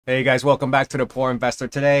Hey guys, welcome back to The Poor Investor.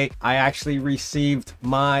 Today, I actually received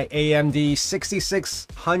my AMD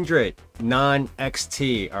 6600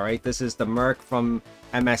 non-XT. All right, this is the Merc from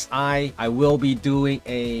MSI. I will be doing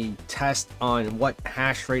a test on what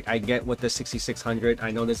hash rate I get with the 6600. I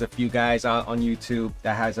know there's a few guys on YouTube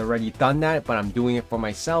that has already done that, but I'm doing it for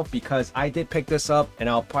myself because I did pick this up, and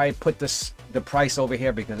I'll probably put the price over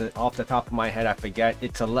here because off the top of my head I forget.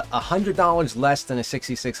 It's $100 less than a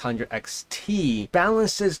 6600 XT.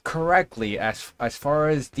 Balances correctly as far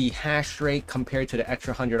as the hash rate compared to the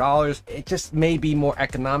extra $100. It just may be more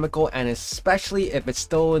economical, and especially if it's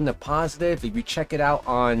still in the positive. If you check it out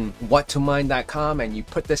on whattomine.com and you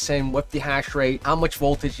put this in with the hash rate, how much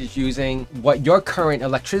voltage is using, what your current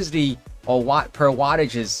electricity or watt per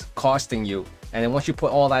wattage is costing you, and then once you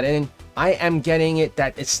put all that in, I am getting it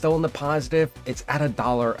that it's still in the positive. It's at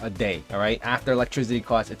 $1 a day. All right, after electricity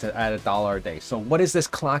costs, it's at $1 a day. So what is this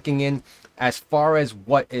clocking in as far as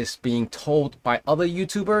what is being told by other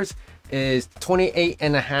YouTubers is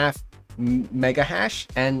 28.5 mega hash,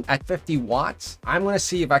 and at 50 watts. I'm gonna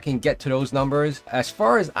see if I can get to those numbers. As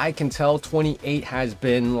far as I can tell, 28 has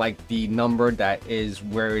been like the number that is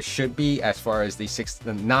where it should be as far as the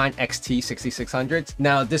non-XT 6600s.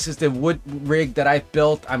 Now this is the wood rig that I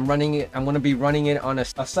built. I'm gonna be running it on a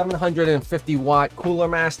 750 watt Cooler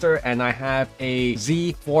Master, and I have a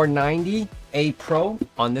Z490A Pro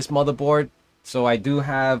on this motherboard. So I do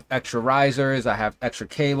have extra risers, I have extra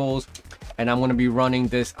cables, and I'm going to be running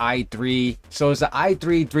this i3. So it's the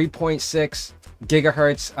i3 3.6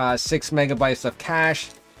 gigahertz, 6 megabytes of cache,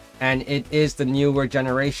 and it is the newer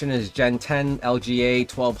generation, is Gen 10 LGA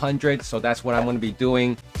 1200. So that's what I'm going to be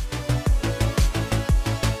doing.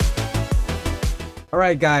 All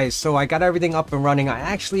right, guys, so I got everything up and running. I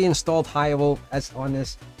actually installed HiveOS on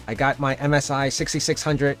this. I got my MSI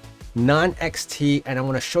 6600 non-XT, and I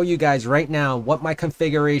want to show you guys right now what my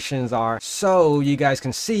configurations are so you guys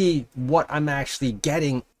can see what I'm actually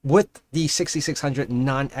getting with the 6600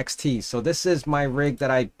 non-XT. So this is my rig that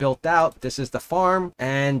I built out. This is the farm,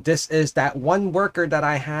 and this is that one worker that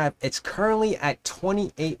I have. It's currently at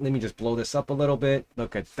 28. Let me just blow this up a little bit.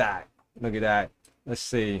 Look at that. Look at that. Let's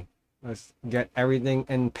see. Let's get everything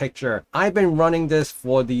in picture. I've been running this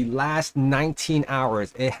for the last 19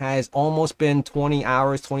 hours. It has almost been 20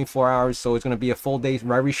 hours, 24 hours. So it's going to be a full day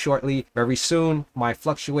very shortly, very soon. My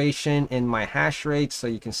fluctuation in my hash rate. So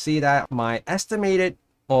you can see that my estimated,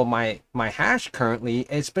 or my hash currently,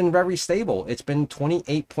 it's been very stable. It's been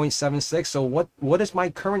 28.76. So what is my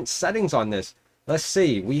current settings on this? Let's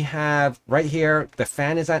see. We have right here, the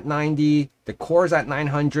fan is at 90, the core is at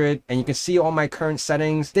 900, and you can see all my current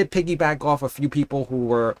settings. Did piggyback off a few people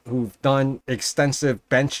who've done extensive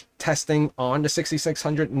bench testing on the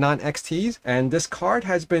 6600 non-XTs, and this card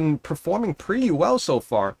has been performing pretty well so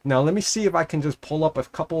far. Now let me see if I can just pull up a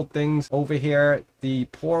couple things over here. The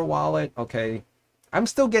Poor wallet. Okay, I'm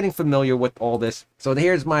still getting familiar with all this. So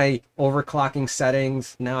here's my overclocking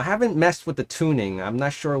settings. Now I haven't messed with the tuning. I'm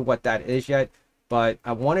not sure what that is yet, but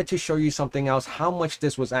I wanted to show you something else, how much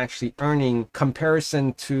this was actually earning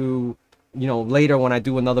comparison to, you know, later when I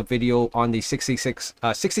do another video on the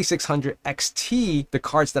 6600 XT, the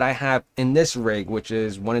cards that I have in this rig, which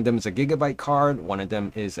is one of them is a gigabyte card, one of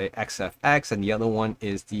them is a XFX, and the other one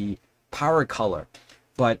is the Power Color.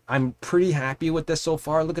 But I'm pretty happy with this so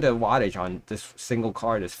far. Look at the wattage on this single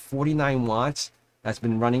card. It's 49 watts. That's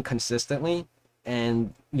been running consistently.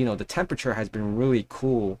 And, you know, the temperature has been really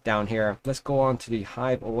cool down here. Let's go on to the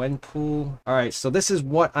HiveOS pool. All right, so this is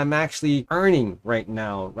what I'm actually earning right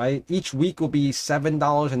now, right? Each week will be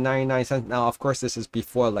 $7.99. Now, of course, this is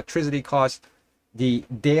before electricity costs. The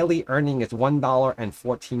daily earning is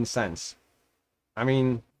 $1.14. I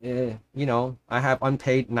mean, you know, I have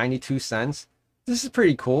unpaid 92 cents. This is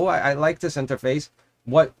pretty cool. I like this interface.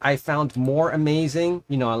 What I found more amazing,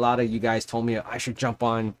 you know, a lot of you guys told me I should jump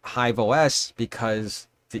on HiveOS because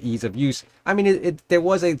the ease of use. I mean, there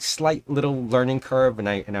was a slight little learning curve, and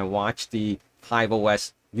I watched the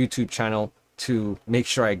HiveOS YouTube channel to make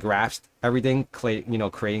sure I grasped everything, you know,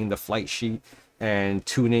 creating the flight sheet and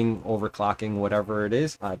tuning, overclocking, whatever it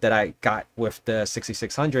is that I got with the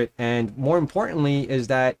 6600. And more importantly is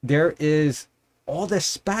that there is all the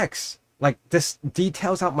specs. Like, this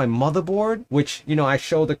details out my motherboard, which, you know, I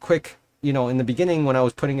showed a quick, you know, in the beginning when I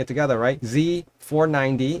was putting it together, right?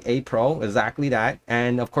 Z490A Pro, exactly that.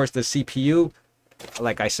 And of course the CPU,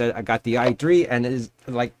 like I said, I got the i3, and it is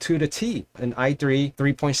like to the T, an i3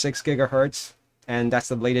 3.6 gigahertz. And that's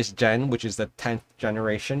the latest gen, which is the 10th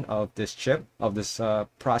generation of this chip, of this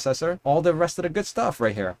processor. All the rest of the good stuff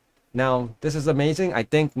right here. Now, this is amazing. I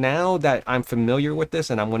think now that I'm familiar with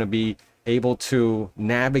this and I'm going to be able to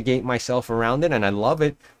navigate myself around it, and I love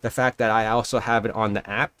it. The fact that I also have it on the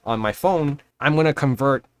app on my phone. I'm going to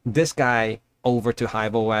convert this guy over to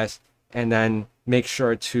HiveOS and then make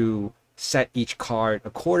sure to set each card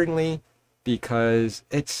accordingly, because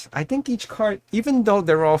I think each card, even though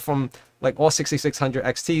they're all from like all 6600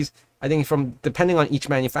 XTs, I think from depending on each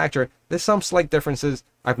manufacturer, there's some slight differences.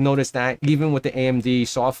 I've noticed that even with the AMD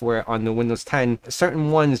software on the Windows 10,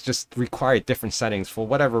 certain ones just require different settings for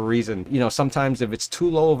whatever reason. You know, sometimes if it's too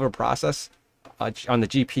low of a process on the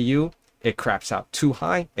GPU, it craps out. Too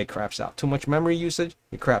high, it craps out. Too much memory usage,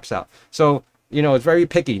 it craps out. So, you know, it's very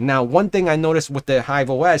picky. Now, one thing I noticed with the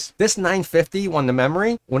HiveOS, this 950 on the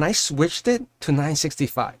memory, when I switched it to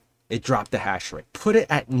 965, it dropped the hash rate. Put it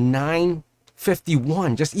at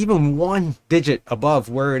 951, just even one digit above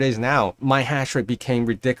where it is now, my hash rate became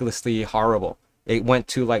ridiculously horrible. It went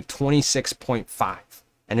to like 26.5,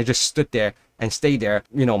 and it just stood there and stayed there,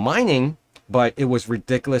 you know, mining, but it was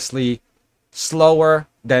ridiculously slower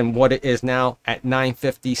than what it is now. At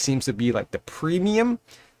 950 seems to be like the premium,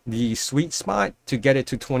 the sweet spot to get it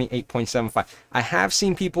to 28.75. I have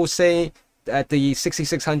seen people say that the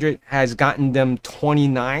 6600 has gotten them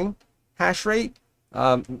 29 hash rate,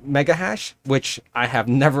 mega hash, which I have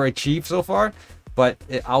never achieved so far, but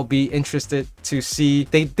I'll be interested to see.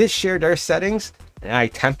 They did share their settings and I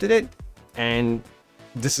attempted it, and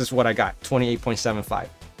this is what I got, 28.75.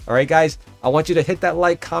 All right, guys, I want you to hit that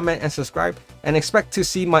like, comment, and subscribe, and expect to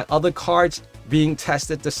see my other cards being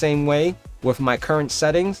tested the same way with my current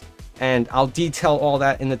settings, and I'll detail all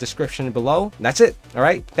that in the description below. That's it. All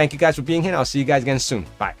right, thank you guys for being here. I'll see you guys again soon.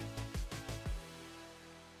 Bye.